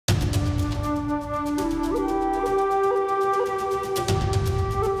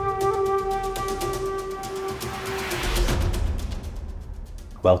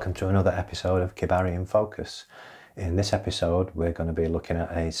Welcome to another episode of Kebari in Focus. In this episode we're going to be looking at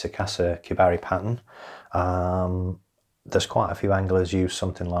a Sakasa Kebari pattern. There's quite a few anglers use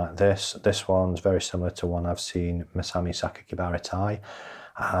something like this. This one's very similar to one I've seen Masami Sakakibara tie.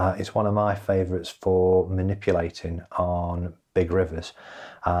 It's one of my favourites for manipulating on big rivers.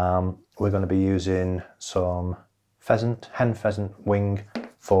 We're going to be using some hen pheasant wing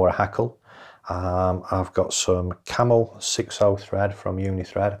for a hackle. I've got some camel 6/0 thread from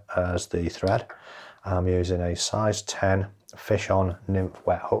Unithread as the thread. I'm using a size 10 fish on nymph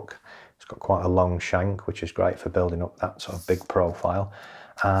wet hook. It's got quite a long shank, which is great for building up that sort of big profile.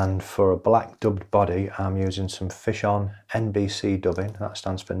 And for a black dubbed body, I'm using some fish on NBC dubbing. That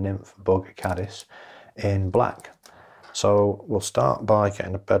stands for nymph bug caddis in black. So we'll start by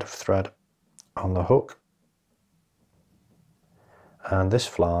getting a bed of thread on the hook. And this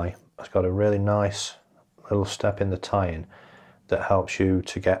fly has got a really nice little step in the tying that helps you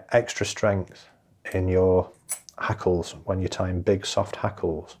to get extra strength in your hackles when you're tying big soft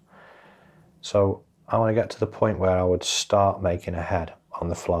hackles. So I want to get to the point where I would start making a head on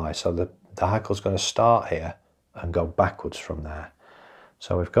the fly. So the hackle's going to start here and go backwards from there.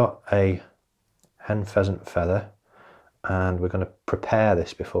 So we've got a hen pheasant feather and we're going to prepare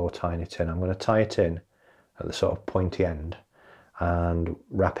this before tying it in. I'm going to tie it in at the sort of pointy end and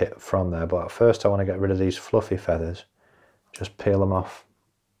wrap it from there, but first I want to get rid of these fluffy feathers. Just peel them off,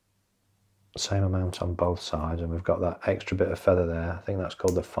 same amount on both sides, and we've got that extra bit of feather there. I think that's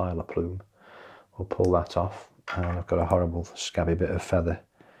called the filer plume. We'll pull that off, and I've got a horrible scabby bit of feather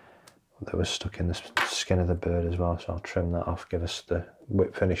that was stuck in the skin of the bird as well, so I'll trim that off, give us the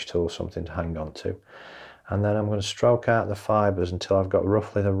whip finish tool something to hang on to. And then I'm going to stroke out the fibres until I've got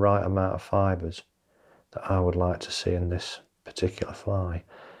roughly the right amount of fibres that I would like to see in this particular fly,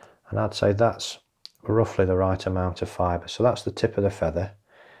 and I'd say that's roughly the right amount of fibre. So that's the tip of the feather,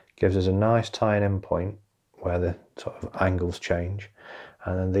 gives us a nice tying in point where the sort of angles change,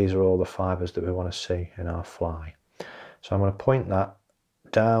 and then these are all the fibres that we want to see in our fly. So I'm going to point that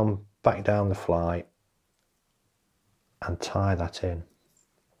down, back down the fly and tie that in.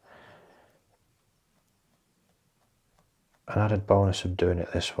 An added bonus of doing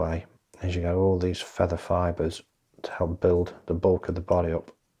it this way is you get all these feather fibres to help build the bulk of the body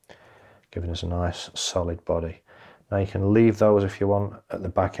up, giving us a nice solid body. Now you can leave those if you want at the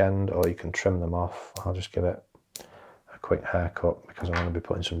back end, or you can trim them off. I'll just give it a quick haircut because I'm going to be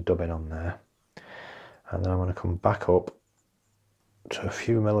putting some dubbing on there. And then I'm going to come back up to a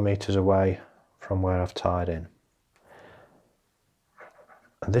few millimetres away from where I've tied in.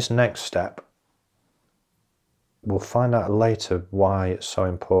 And this next step, we'll find out later why it's so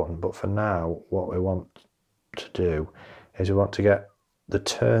important, but for now what we want to do is we want to get the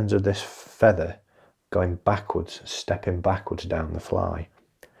turns of this feather going backwards, stepping backwards down the fly.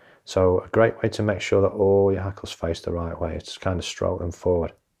 So a great way to make sure that all your hackles face the right way is to kind of stroke them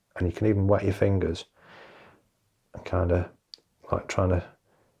forward, and you can even wet your fingers and kind of like trying to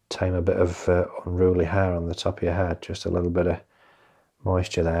tame a bit of unruly hair on the top of your head, just a little bit of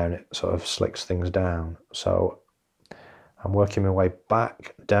moisture there and it sort of slicks things down. So I'm working my way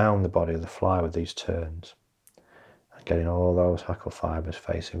back down the body of the fly with these turns, getting all those hackle fibres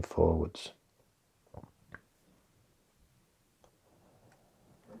facing forwards.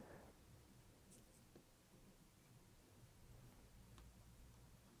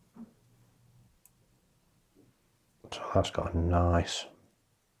 So that's got a nice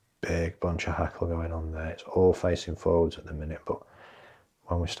big bunch of hackle going on there. It's all facing forwards at the minute, but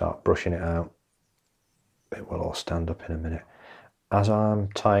when we start brushing it out, it will all stand up in a minute. As I'm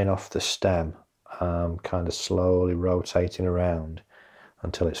tying off the stem, I'm kind of slowly rotating around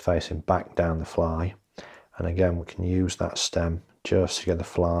until it's facing back down the fly, and again we can use that stem just to give the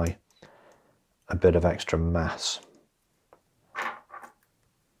fly a bit of extra mass.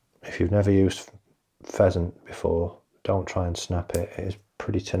 If you've never used pheasant before, don't try and snap it. It is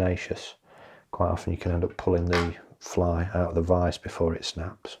pretty tenacious. Quite often you can end up pulling the fly out of the vise before it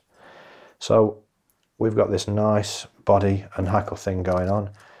snaps. So we've got this nice body and hackle thing going on.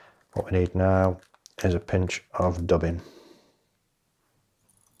 What we need now is a pinch of dubbing.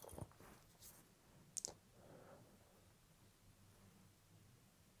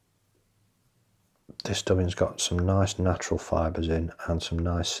 This dubbing's got some nice natural fibres in and some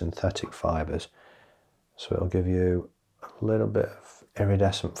nice synthetic fibres, so it'll give you a little bit of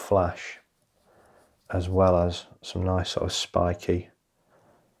iridescent flash as well as some nice sort of spiky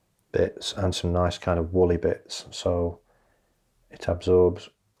bits and some nice kind of woolly bits, so it absorbs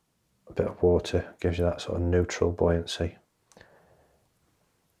a bit of water, gives you that sort of neutral buoyancy.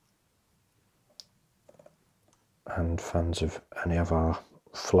 And fans of any of our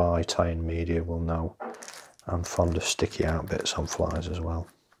fly tying media will know I'm fond of sticky out bits on flies as well,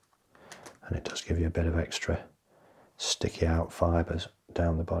 and it does give you a bit of extra sticky out fibres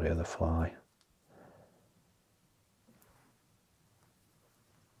down the body of the fly.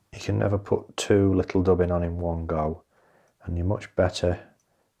 You can never put too little dubbing on in one go, and you're much better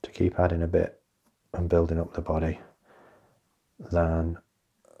to keep adding a bit and building up the body than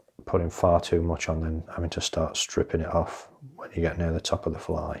putting far too much on and having to start stripping it off when you get near the top of the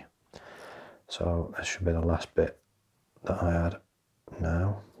fly. So this should be the last bit that I add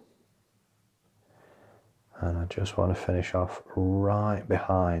now. And I just want to finish off right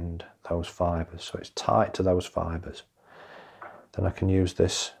behind those fibres, so it's tight to those fibres. Then I can use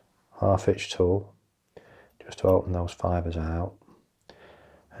this half-inch tool just to open those fibres out,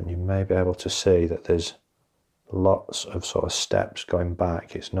 and you may be able to see that there's lots of sort of steps going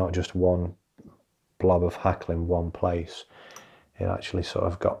back. It's not just one blob of hackle in one place. It actually sort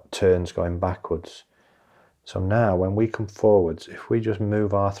of got turns going backwards. So now when we come forwards, if we just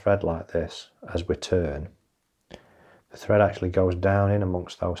move our thread like this as we turn, the thread actually goes down in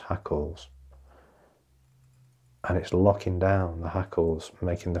amongst those hackles, and it's locking down the hackles,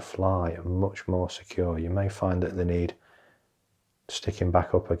 making the fly much more secure. You may find that they need sticking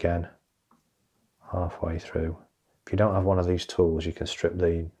back up again halfway through. If you don't have one of these tools, you can strip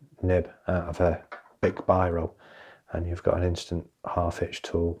the nib out of a big biro and you've got an instant half-inch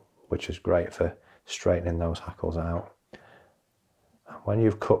tool, which is great for straightening those hackles out. And when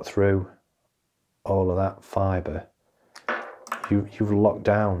you've cut through all of that fibre, you've locked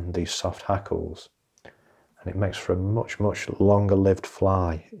down these soft hackles, and it makes for a much longer lived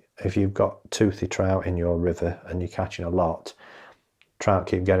fly. If you've got toothy trout in your river and you're catching a lot, trout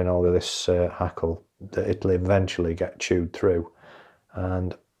keep getting all of this hackle, that it'll eventually get chewed through,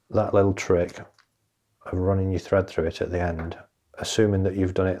 and that little trick of running your thread through it at the end, assuming that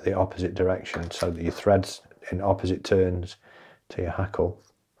you've done it the opposite direction so that your thread's in opposite turns to your hackle,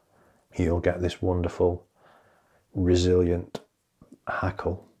 you'll get this wonderful resilient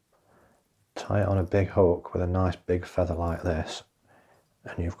hackle. Tie it on a big hook with a nice big feather like this,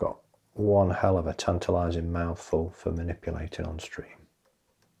 and you've got one hell of a tantalising mouthful for manipulating on stream.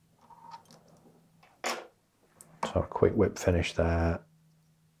 So a quick whip finish there,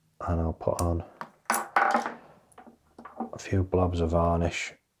 and I'll put on a few blobs of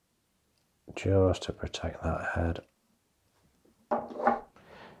varnish just to protect that head,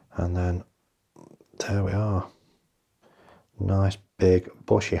 and then there we are. Nice big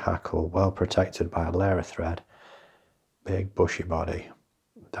bushy hackle, well protected by a layer of thread, big bushy body.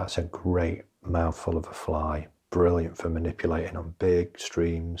 That's a great mouthful of a fly, brilliant for manipulating on big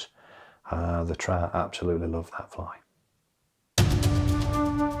streams. The trout absolutely love that fly.